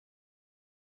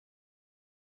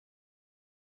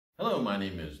Hello, my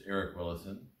name is Eric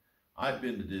Willison. I've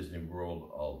been to Disney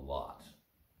World a lot,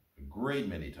 a great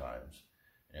many times,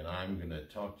 and I'm going to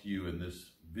talk to you in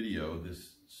this video,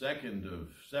 this second of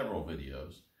several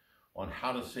videos, on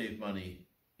how to save money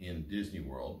in Disney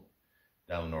World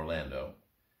down in Orlando.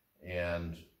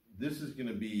 And this is going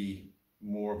to be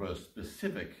more of a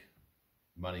specific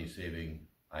money-saving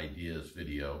ideas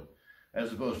video,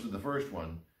 as opposed to the first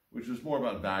one, which was more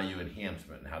about value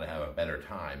enhancement and how to have a better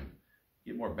time,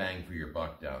 get more bang for your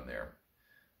buck down there.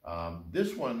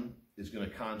 This one is going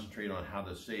to concentrate on how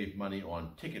to save money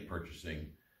on ticket purchasing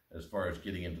as far as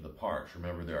getting into the parks.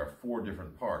 Remember, there are 4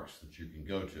 different parks that you can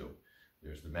go to.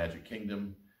 There's the Magic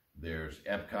Kingdom, there's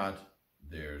Epcot,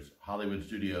 there's Hollywood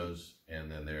Studios,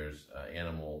 and then there's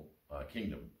Animal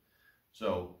Kingdom.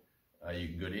 So you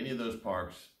can go to any of those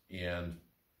parks, and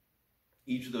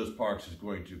each of those parks is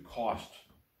going to cost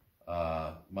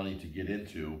money to get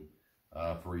into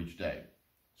for each day.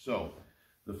 So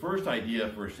the first idea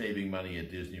for saving money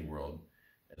at Disney World,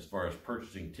 as far as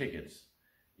purchasing tickets,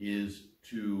 is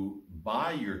to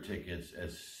buy your tickets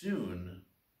as soon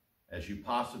as you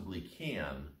possibly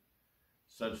can,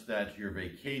 such that your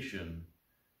vacation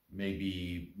may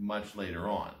be much later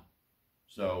on.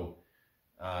 So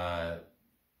the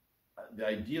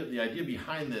idea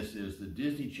behind this is that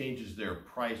Disney changes their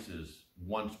prices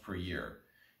once per year.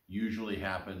 Usually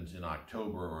happens in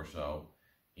October or so,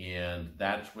 and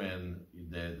that's when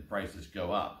the prices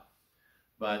go up.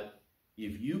 But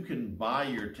if you can buy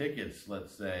your tickets,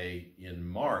 let's say in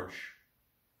March,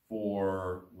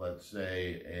 for, let's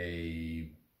say,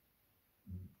 a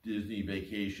Disney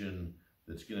vacation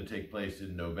that's going to take place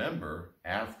in November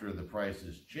after the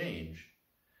prices change,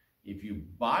 if you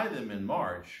buy them in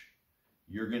March,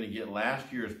 you're going to get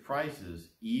last year's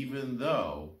prices, even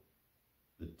though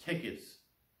the tickets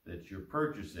that you're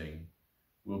purchasing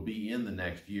will be in the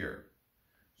next year.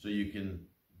 So you can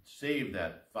save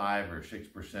that 5 or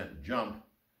 6% jump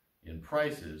in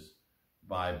prices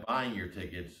by buying your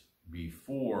tickets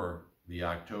before the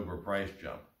October price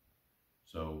jump.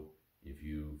 So if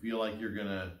you feel like you're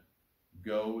gonna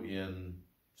go in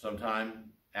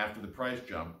sometime after the price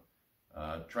jump,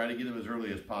 try to get them as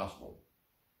early as possible.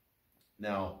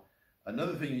 Now,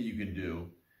 another thing that you can do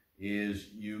is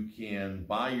you can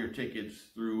buy your tickets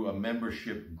through a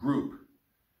membership group.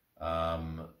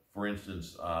 For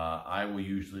instance, I will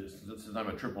usually, since I'm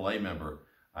a AAA member,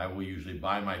 I will usually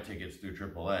buy my tickets through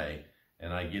AAA,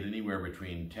 and I get anywhere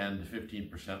between 10 to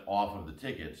 15% off of the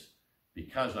tickets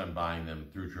because I'm buying them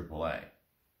through AAA.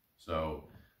 So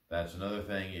that's another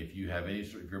thing. If you have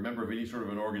if you're a member of any sort of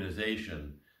an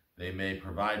organization, they may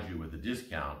provide you with a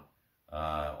discount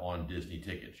on Disney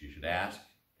tickets. You should ask,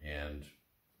 and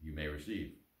you may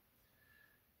receive.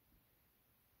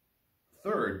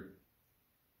 Third,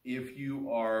 if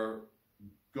you are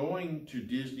going to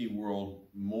Disney World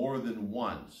more than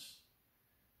once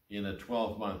in a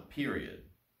 12-month period,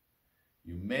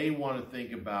 you may want to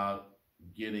think about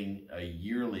getting a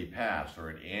yearly pass or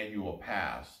an annual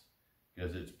pass,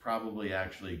 because it's probably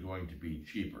actually going to be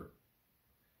cheaper.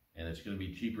 And it's going to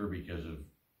be cheaper because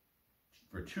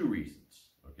for 2 reasons,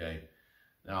 okay?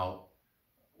 Now,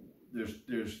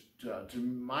 to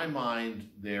my mind,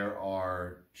 there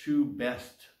are 2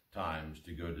 best times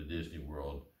to go to Disney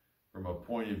World from a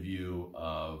point of view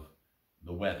of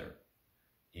the weather.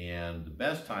 And the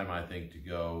best time, I think, to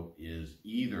go is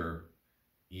either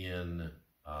in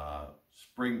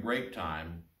spring break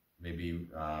time, maybe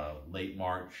late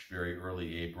March, very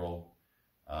early April,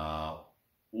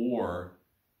 or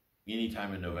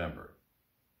anytime in November.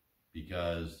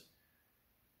 Because,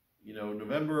 you know,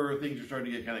 November, things are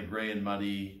starting to get kind of gray and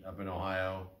muddy up in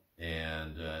Ohio,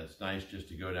 and it's nice just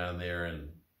to go down there and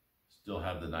still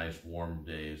have the nice warm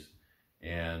days.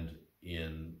 And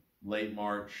in late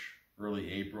March,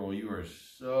 early April, you are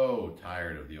so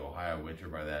tired of the Ohio winter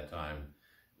by that time.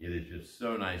 It is just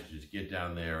so nice to just get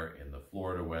down there in the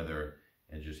Florida weather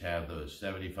and just have those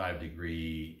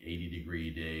 75-degree,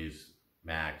 80-degree days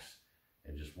max,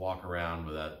 and just walk around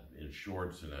in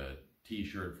shorts and a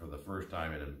t-shirt for the first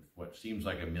time in what seems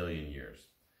like a million years.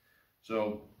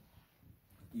 So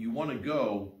you want to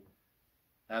go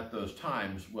at those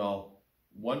times. Well,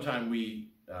 one time we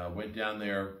went down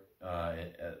there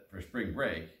for spring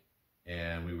break,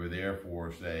 and we were there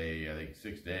for, say, I think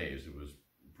 6 days. It was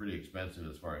pretty expensive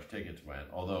as far as tickets went,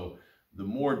 although the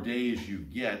more days you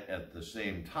get at the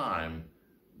same time,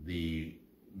 the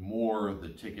more the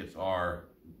tickets are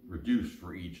reduced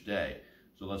for each day.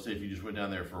 So let's say if you just went down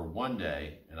there for 1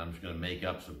 day, and I'm just going to make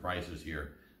up some prices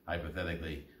here,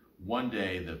 hypothetically, 1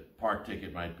 day the park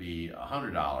ticket might be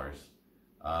 $100,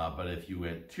 But if you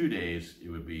went 2 days, it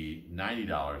would be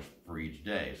 $90 for each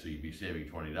day. So you'd be saving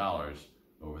 $20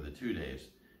 over the 2 days.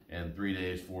 And 3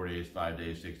 days, 4 days, 5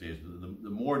 days, 6 days. The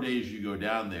more days you go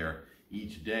down there,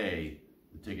 each day,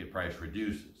 the ticket price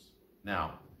reduces.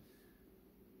 Now,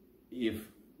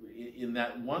 if in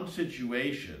that one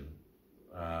situation,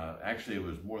 actually it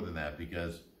was more than that,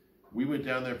 because we went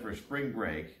down there for spring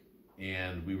break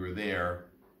and we were there,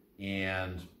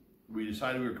 and we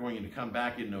decided we were going to come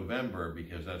back in November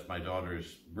because that's my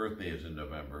daughter's birthday is in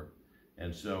November.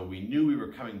 And so we knew we were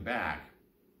coming back.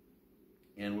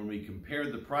 And when we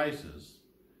compared the prices,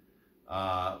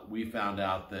 we found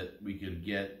out that we could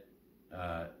get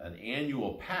an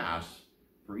annual pass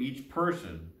for each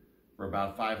person for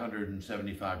about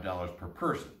 $575 per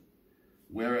person.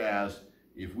 Whereas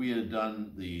if we had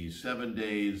done the 7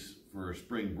 days for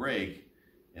spring break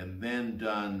and then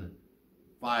done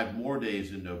 5 more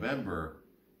days in November,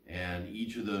 and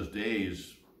each of those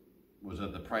days was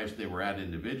at the price they were at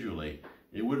individually,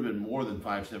 it would have been more than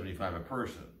 $575 a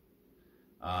person.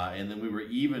 And then we were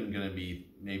even going to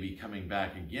be maybe coming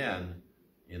back again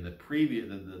in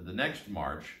the next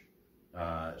March,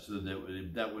 so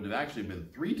that would have actually been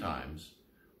 3 times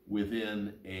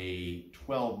within a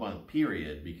 12-month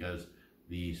period, because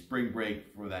the spring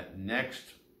break for that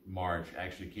next March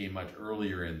actually came much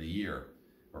earlier in the year,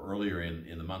 or earlier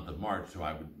in the month of March, so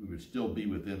we would still be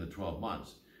within the 12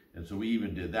 months. And so we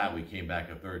even did that. We came back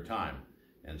a 3rd time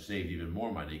and saved even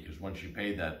more money, because once you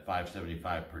pay that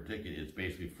 $575 per ticket, it's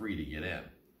basically free to get in.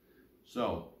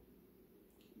 So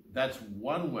that's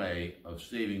one way of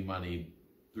saving money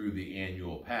through the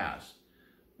annual pass.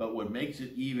 But what makes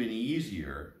it even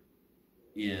easier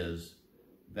is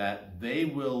that they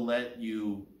will let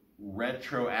you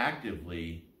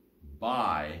retroactively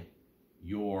buy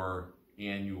your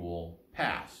annual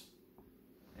pass.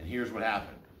 And here's what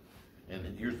happened.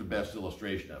 And here's the best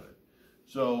illustration of it.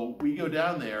 So we go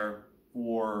down there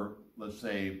for, let's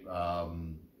say,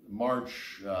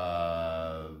 March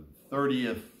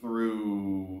 30th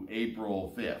through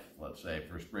April 5th, let's say,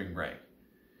 for spring break.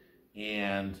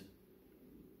 And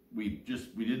we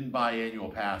didn't buy annual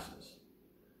passes.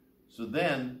 So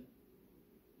then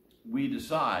we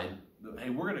decide that, hey,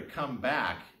 we're going to come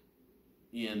back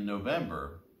in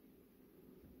November.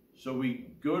 So we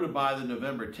go to buy the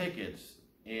November tickets,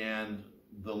 and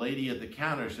the lady at the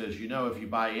counter says, you know, if you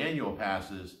buy annual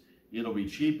passes, it'll be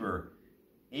cheaper,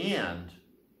 and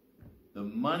the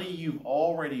money you've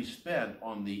already spent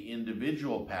on the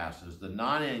individual passes, the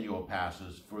non-annual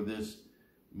passes for this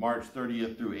March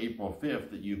 30th through April 5th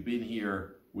that you've been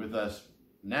here with us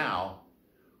now,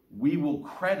 we will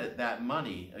credit that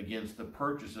money against the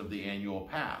purchase of the annual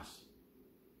pass.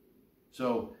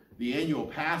 So the annual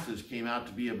passes came out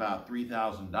to be about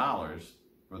 $3,000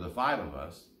 for the 5 of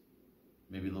us,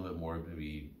 maybe a little bit more,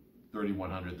 maybe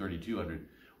 $3,100, $3,200.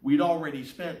 We'd already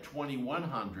spent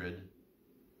 $2,100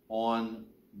 on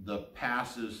the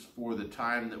passes for the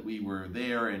time that we were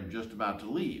there and just about to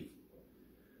leave.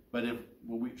 But if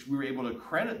we were able to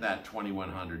credit that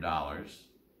 $2,100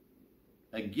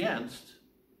 against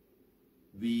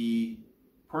the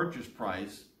purchase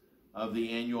price of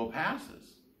the annual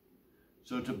passes.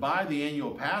 So to buy the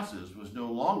annual passes was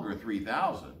no longer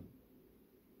 $3,000.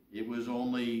 It was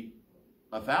only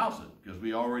 $1,000, because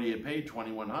we already had paid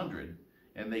 $2,100,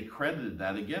 and they credited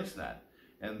that against that.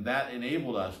 And that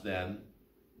enabled us then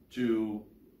to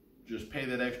just pay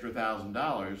that extra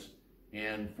 $1,000,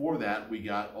 and for that we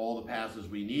got all the passes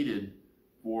we needed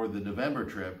for the November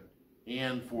trip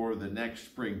and for the next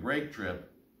spring break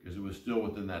trip, because it was still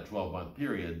within that 12-month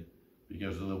period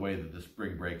because of the way that the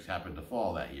spring breaks happened to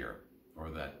fall that year, or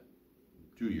that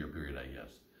 2-year period, I guess.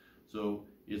 So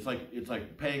it's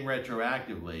like paying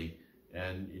retroactively,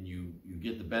 and you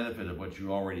get the benefit of what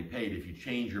you already paid if you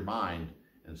change your mind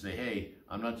and say, hey,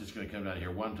 I'm not just going to come down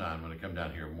here one time, I'm going to come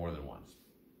down here more than once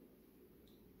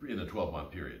in a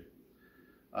 12-month period.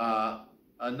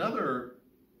 Another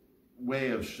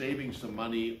way of saving some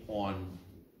money on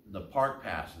the park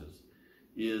passes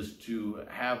is to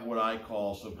have what I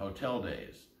call some hotel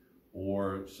days,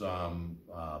 or some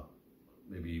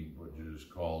maybe what you just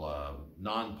call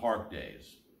non-park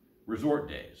days, resort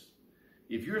days.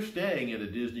 If you're staying at a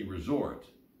Disney resort,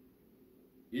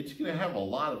 it's going to have a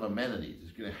lot of amenities.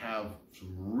 It's going to have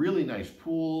some really nice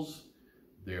pools.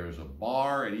 There's a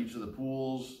bar at each of the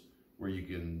pools where you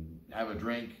can have a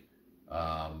drink.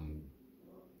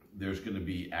 There's going to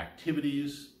be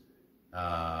activities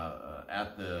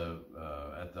at the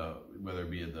whether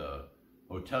it be at the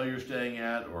hotel you're staying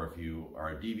at, or if you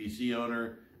are a DVC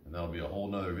owner, and that'll be a whole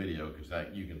nother video, because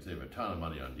that you can save a ton of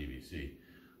money on DVC.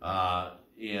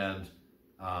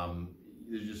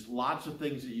 there's just lots of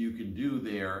things that you can do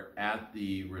there at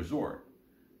the resort.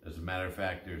 As a matter of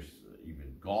fact, there's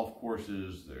even golf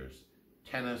courses, there's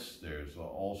tennis, there's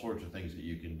all sorts of things that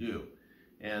you can do.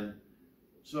 And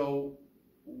so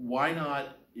why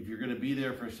not, if you're going to be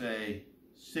there for, say,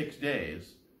 6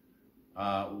 days,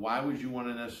 why would you want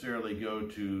to necessarily go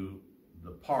to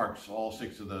the parks all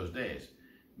 6 of those days?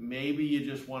 Maybe you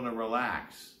just want to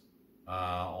relax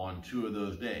on 2 of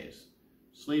those days.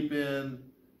 Sleep in,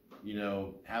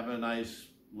 have a nice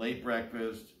late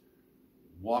breakfast,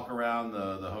 walk around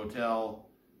the hotel,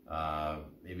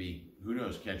 maybe, who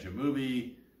knows, catch a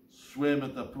movie, swim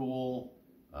at the pool,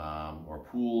 or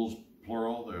pools,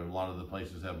 plural. There are a lot of the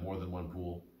places have more than one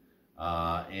pool.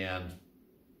 And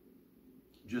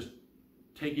just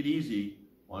take it easy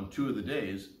on 2 of the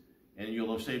days, and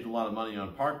you'll have saved a lot of money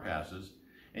on park passes,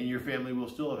 and your family will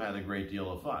still have had a great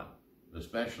deal of fun,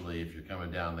 especially if you're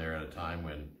coming down there at a time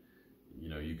when,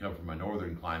 you come from a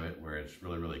northern climate where it's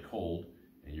really, really cold,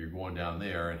 and you're going down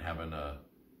there and having a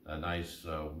nice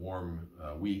warm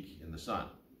week in the sun.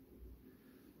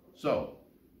 So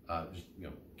just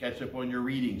catch up on your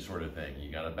reading sort of thing.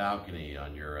 You got a balcony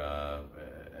on your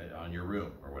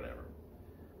room or whatever.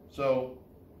 So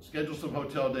schedule some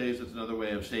hotel days. That's another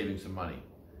way of saving some money.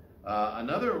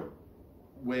 Another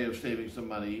way of saving some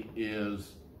money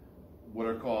is what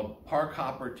are called park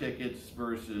hopper tickets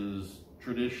versus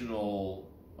traditional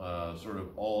sort of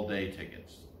all-day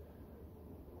tickets.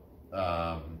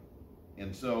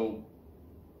 And so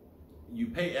you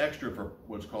pay extra for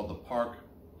what's called the park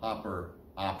hopper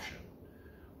option.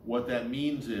 What that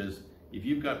means is if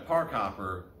you've got park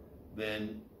hopper,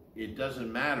 then it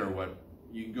doesn't matter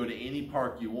you can go to any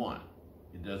park you want.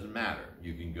 It doesn't matter.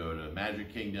 You can go to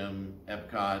Magic Kingdom,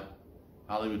 Epcot,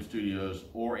 Hollywood Studios,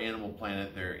 or Animal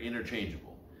Planet. They're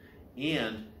interchangeable.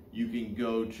 And you can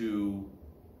go to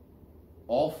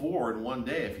all 4 in one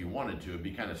day if you wanted to. It'd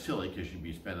be kind of silly because you'd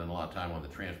be spending a lot of time on the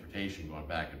transportation going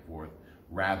back and forth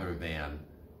rather than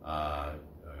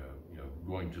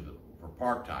going for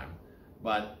park time.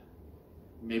 But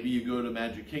maybe you go to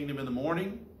Magic Kingdom in the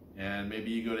morning, and maybe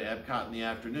you go to Epcot in the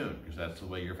afternoon, because that's the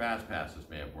way your fast passes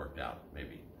may have worked out,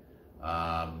 maybe.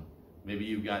 Maybe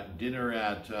you got dinner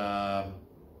at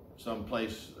some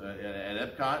place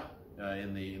at Epcot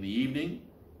in the evening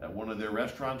at one of their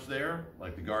restaurants there,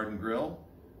 like the Garden Grill,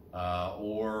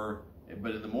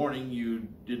 but in the morning you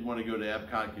didn't want to go to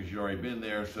Epcot because you'd already been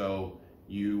there, so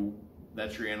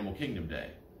that's your Animal Kingdom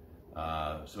day.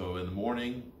 So in the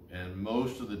morning and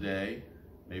most of the day,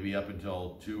 maybe up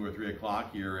until 2 or 3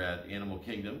 o'clock, you're at Animal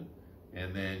Kingdom,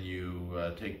 and then you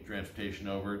take transportation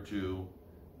over to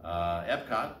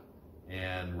Epcot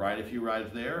and ride a few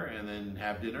rides there, and then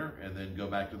have dinner, and then go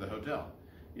back to the hotel.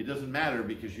 It doesn't matter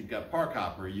because you've got park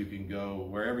hopper. You can go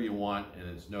wherever you want, and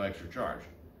it's no extra charge.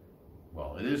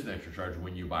 Well, it is an extra charge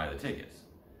when you buy the tickets.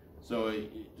 So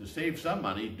to save some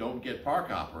money, don't get park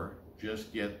hopper,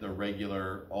 just get the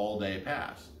regular all-day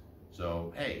pass.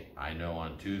 So, hey, I know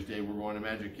on Tuesday we're going to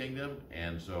Magic Kingdom,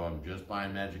 and so I'm just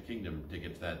buying Magic Kingdom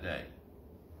tickets that day.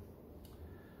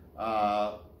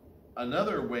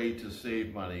 Another way to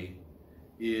save money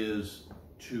is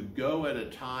to go at a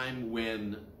time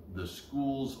when the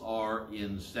schools are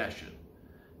in session.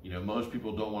 Most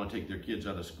people don't want to take their kids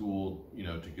out of school,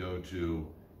 to go to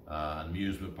an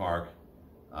amusement park.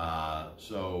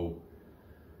 So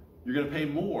you're going to pay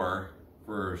more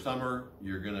for summer,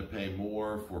 you're going to pay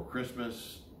more for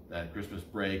Christmas, that Christmas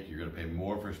break, you're going to pay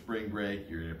more for spring break,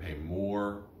 you're going to pay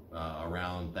more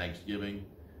around Thanksgiving,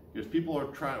 because people are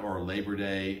trying, or Labor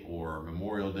Day or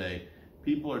Memorial Day,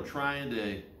 people are trying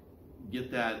to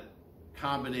get that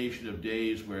combination of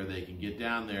days where they can get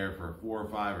down there for 4 or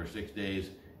 5 or 6 days,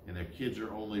 and their kids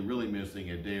are only really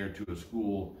missing a day or 2 of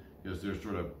school because they're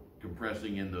sort of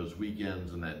compressing in those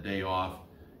weekends and that day off.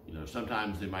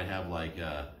 Sometimes they might have like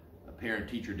a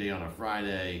parent-teacher day on a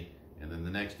Friday, and then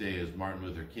the next day is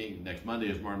next Monday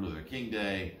is Martin Luther King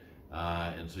Day,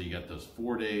 and so you got those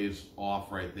 4 days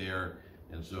off right there.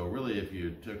 And so really, if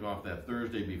you took off that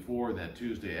Thursday before, that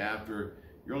Tuesday after,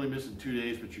 you're only missing 2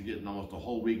 days, but you're getting almost a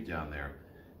whole week down there.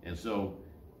 And so,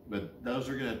 but those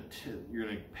are you're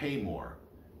gonna pay more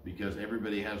because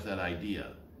everybody has that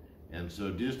idea. And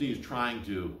so Disney's trying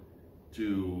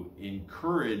to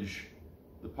encourage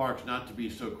the parks not to be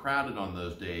so crowded on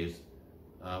those days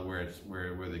where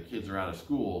the kids are out of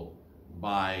school,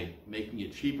 by making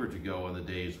it cheaper to go on the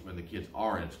days when the kids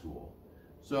are in school.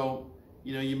 So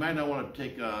you might not want to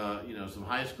take some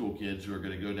high school kids who are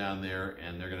going to go down there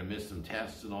and they're going to miss some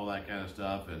tests and all that kind of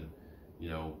stuff, and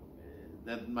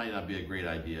that might not be a great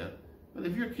idea. But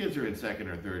if your kids are in 2nd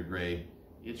or 3rd grade,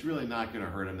 it's really not going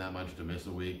to hurt them that much to miss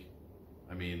a week.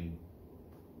 I mean,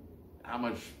 how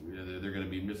much they're going to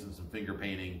be missing some finger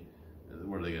painting.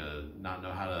 What are they going to not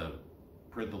know how to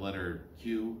print the letter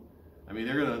Q? I mean,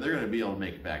 they're gonna be able to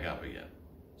make it back up again.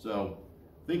 So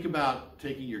think about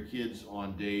taking your kids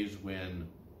on days when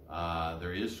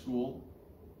there is school,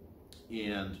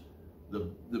 and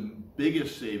the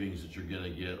biggest savings that you're going to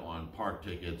get on park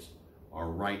tickets are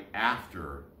right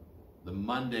after the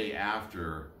Monday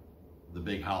after the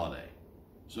big holiday.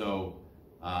 So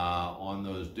on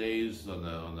those days,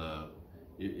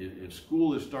 if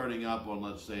school is starting up on,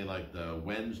 let's say, like the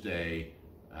Wednesday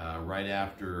right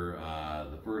after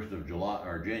the 1st of July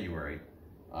or January,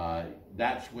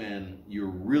 that's when you're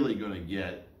really going to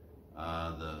get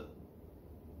the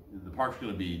park's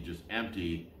going to be just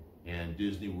empty, and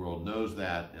Disney World knows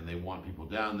that, and they want people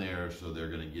down there, so they're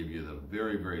going to give you the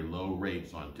very, very low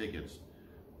rates on tickets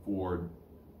for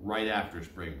right after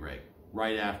spring break,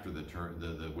 right after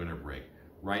the winter break,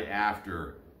 right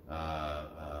after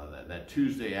that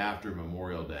Tuesday after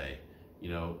Memorial Day. You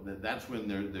know, that's when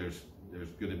there's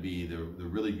going to be the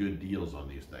really good deals on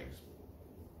these things.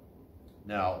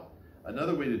 Now,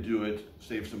 another way to do it,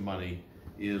 save some money,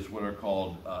 is what are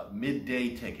called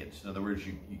midday tickets. In other words,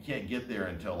 you can't get there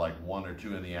until like 1 or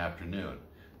 2 in the afternoon.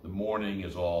 The morning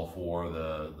is all for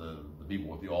the people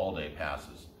with the all-day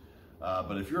passes.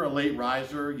 But if you're a late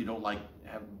riser, you don't like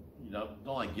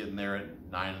getting there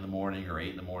at 9 in the morning or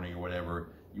 8 in the morning or whatever.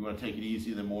 You want to take it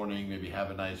easy in the morning, maybe have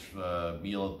a nice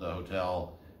meal at the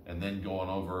hotel, and then go on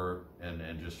over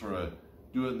and just sort of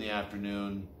do it in the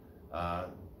afternoon.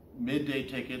 Midday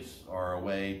tickets are a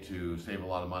way to save a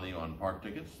lot of money on park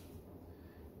tickets.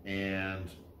 And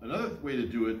another way to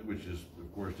do it, which is,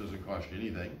 of course, doesn't cost you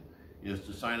anything, is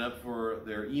to sign up for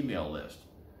their email list.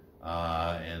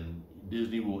 And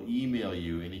Disney will email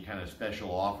you any kind of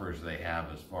special offers they have,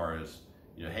 as far as,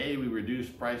 you know, hey, we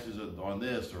reduced prices on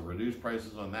this or reduced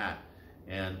prices on that.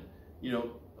 And, you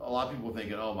know, a lot of people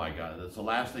thinking, oh my God, that's the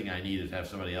last thing I need is have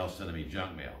somebody else sending me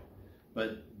junk mail.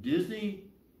 But Disney,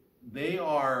 they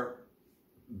are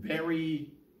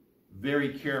very,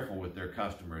 very careful with their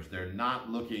customers. They're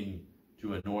not looking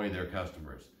to annoy their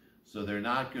customers. So they're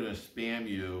not going to spam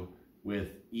you with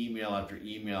email after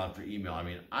email after email. I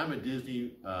mean, I'm a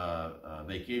Disney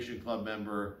Vacation Club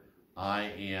member.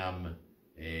 I've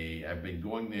been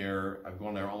going there. I've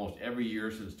gone there almost every year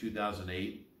since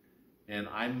 2008. And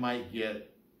I might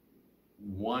get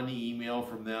 1 email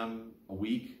from them a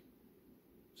week.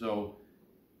 So,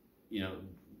 you know,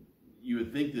 you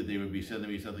would think that they would be sending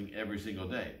me something every single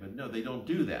day. But no, they don't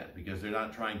do that because they're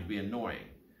not trying to be annoying.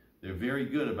 They're very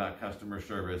good about customer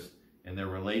service and their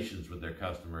relations with their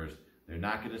customers. They're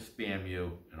not going to spam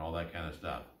you and all that kind of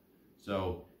stuff.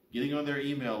 So getting on their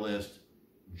email list,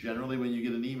 generally when you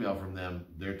get an email from them,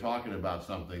 they're talking about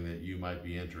something that you might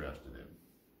be interested in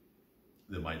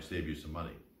that might save you some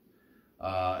money.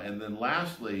 And then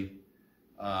lastly,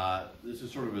 this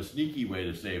is sort of a sneaky way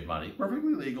to save money,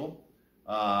 perfectly legal.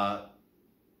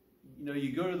 You know,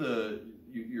 you go to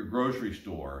your grocery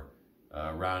store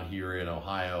around here in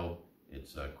Ohio.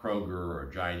 It's Kroger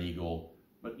or Giant Eagle,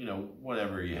 but you know,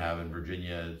 whatever you have in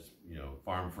Virginia, it's, you know,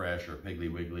 Farm Fresh or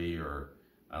Piggly Wiggly, or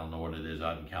I don't know what it is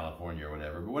out in California or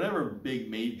whatever. But whatever big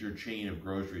major chain of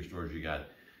grocery stores you got,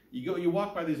 you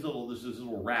walk by this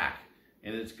little rack,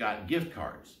 and it's got gift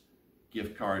cards.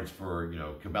 Gift cards for, you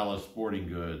know, Cabela's Sporting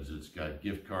Goods. It's got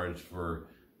gift cards for,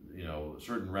 you know,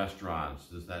 certain restaurants,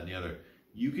 this, that, and the other.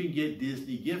 You can get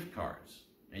Disney gift cards,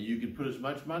 and you can put as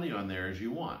much money on there as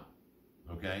you want,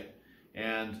 okay?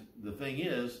 And the thing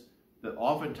is that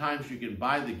oftentimes you can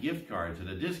buy the gift cards at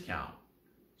a discount.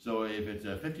 So if it's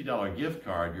a $50 gift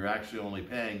card, you're actually only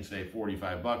paying, say,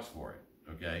 $45 for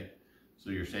it, okay? So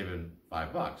you're saving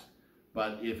 $5.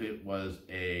 But if it was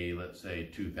a, let's say,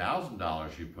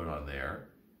 $2,000 you put on there,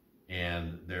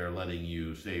 and they're letting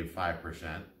you save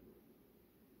 5%,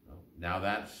 now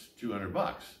that's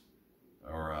 $200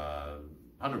 or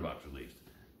 $100 at least.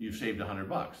 You've saved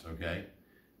 $100, okay?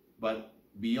 But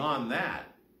beyond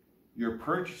that, you're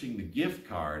purchasing the gift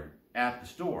card at the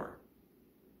store,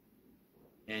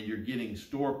 and you're getting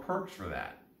store perks for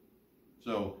that.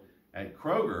 So at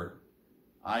Kroger,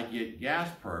 I get gas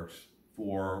perks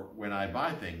for when I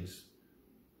buy things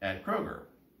at Kroger,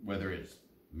 whether it's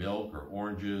milk or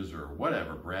oranges or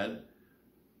whatever, bread.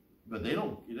 But it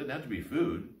doesn't have to be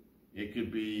food. It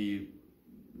could be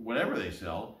whatever they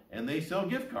sell, and they sell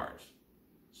gift cards.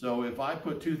 So if I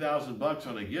put $2,000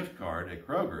 on a gift card at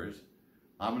Kroger's,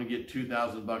 I'm going to get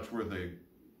 $2,000 worth of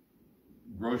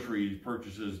grocery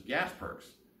purchases gas perks,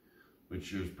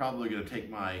 which is probably going to take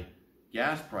my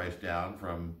gas price down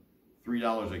from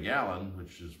 $3 a gallon,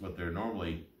 which is what we're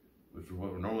normally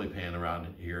paying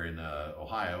around here in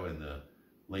Ohio in the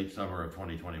late summer of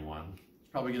 2021.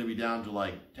 It's probably going to be down to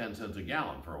like 10 cents a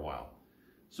gallon for a while.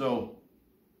 So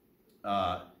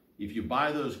if you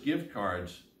buy those gift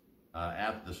cards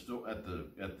at the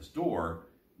store,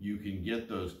 you can get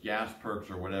those gas perks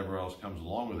or whatever else comes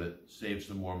along with it, save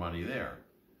some more money there.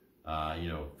 You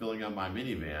know, filling up my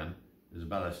minivan is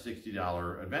about a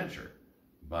 $60 adventure,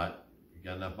 but you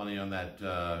got enough money on that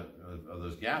of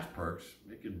those gas perks,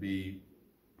 it could be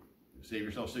save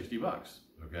yourself 60 bucks.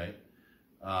 Okay,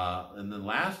 and then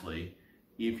lastly,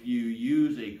 if you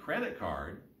use a credit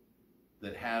card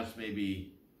that has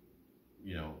maybe,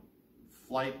 you know,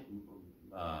 flight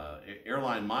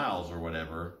airline miles or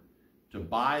whatever, to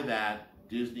buy that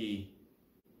Disney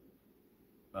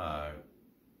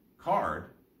card,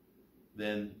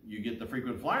 then you get the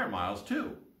frequent flyer miles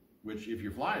too, which if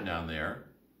you're flying down there,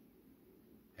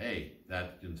 hey,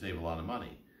 that can save a lot of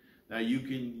money. Now you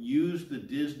can use the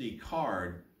Disney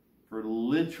card for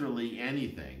literally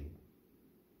anything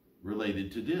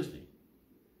related to Disney.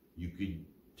 You could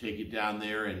take it down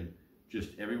there and just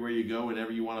everywhere you go,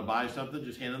 whenever you want to buy something,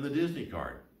 just hand them the Disney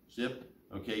card. Zip.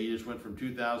 Okay, you just went from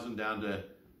 2,000 down to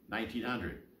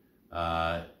 1,900.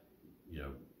 You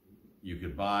know, you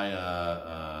could buy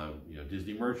you know,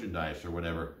 Disney merchandise or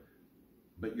whatever.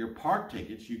 But your park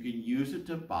tickets, you can use it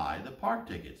to buy the park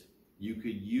tickets. You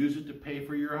could use it to pay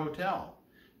for your hotel,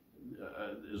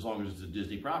 as long as it's a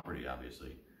Disney property,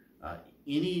 obviously.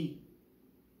 Any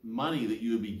money that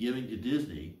you would be giving to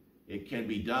Disney, it can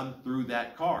be done through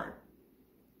that card,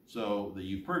 so that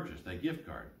you purchased that gift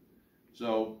card.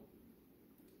 So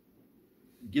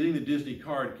getting the Disney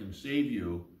card can save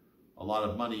you a lot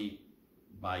of money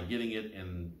by getting it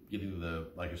and getting the,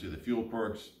 like I say, the fuel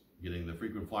perks, getting the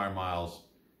frequent flyer miles,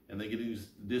 and then getting the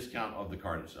discount of the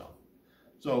card itself.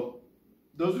 So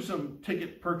those are some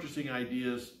ticket purchasing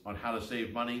ideas on how to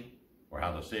save money, or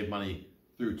how to save money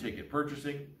through ticket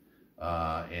purchasing.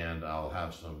 And I'll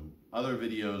have some other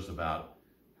videos about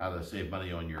how to save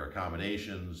money on your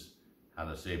accommodations, how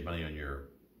to save money on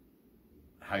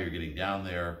how you're getting down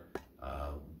there,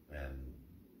 and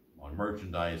on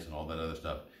merchandise and all that other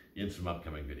stuff in some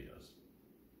upcoming videos.